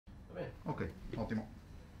Ok, ottimo.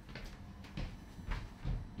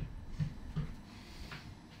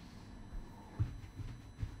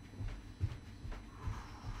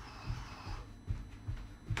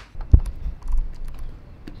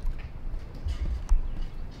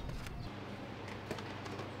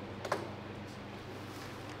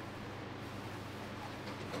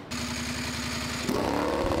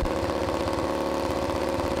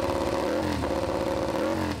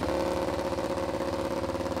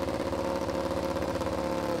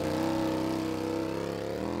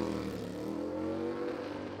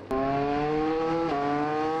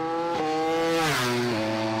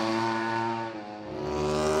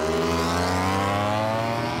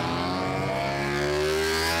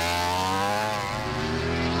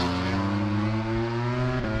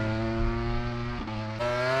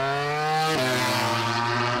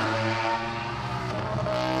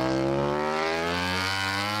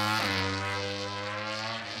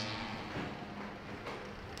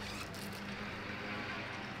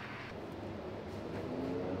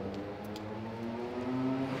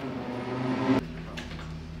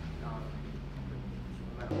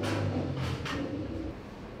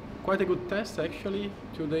 Quite a good test actually,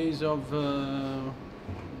 2 days of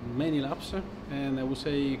many laps, and I would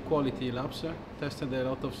say quality laps. Tested a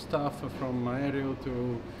lot of stuff from aero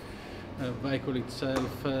to vehicle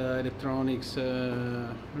itself, electronics,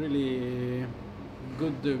 really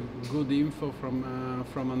good info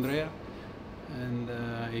from Andrea, and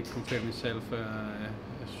he confirmed himself a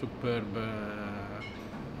superb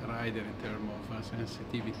rider in terms of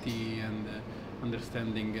sensitivity and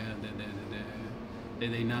understanding the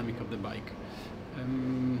dynamic of the bike.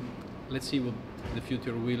 Let's see what the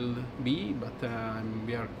future will be, but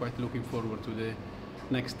we are quite looking forward to the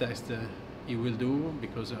next test he will do,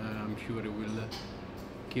 because I'm sure he will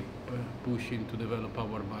keep pushing to develop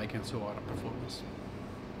our bike and so our performance.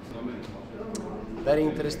 Very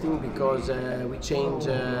interesting, because we change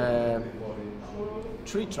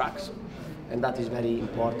 3 tracks, and that is very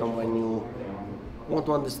important when you want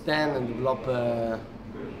to understand and develop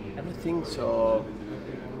everything. So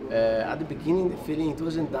at the beginning the feeling it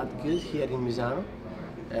wasn't that good here in Misano,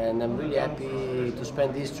 and I'm really happy to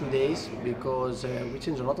spend these 2 days, because we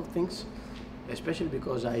changed a lot of things, especially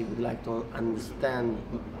because I would like to understand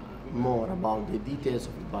more about the details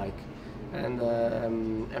of the bike, and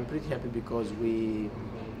I'm pretty happy because we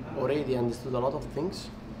already understood a lot of things,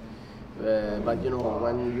 but you know,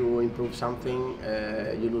 when you improve something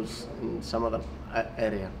you lose in some other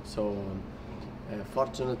area. So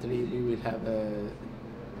fortunately we will have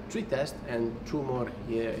 3 tests and 2 more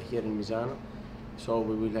here in Misano, so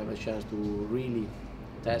we will have a chance to really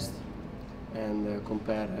test and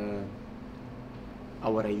compare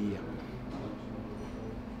our idea.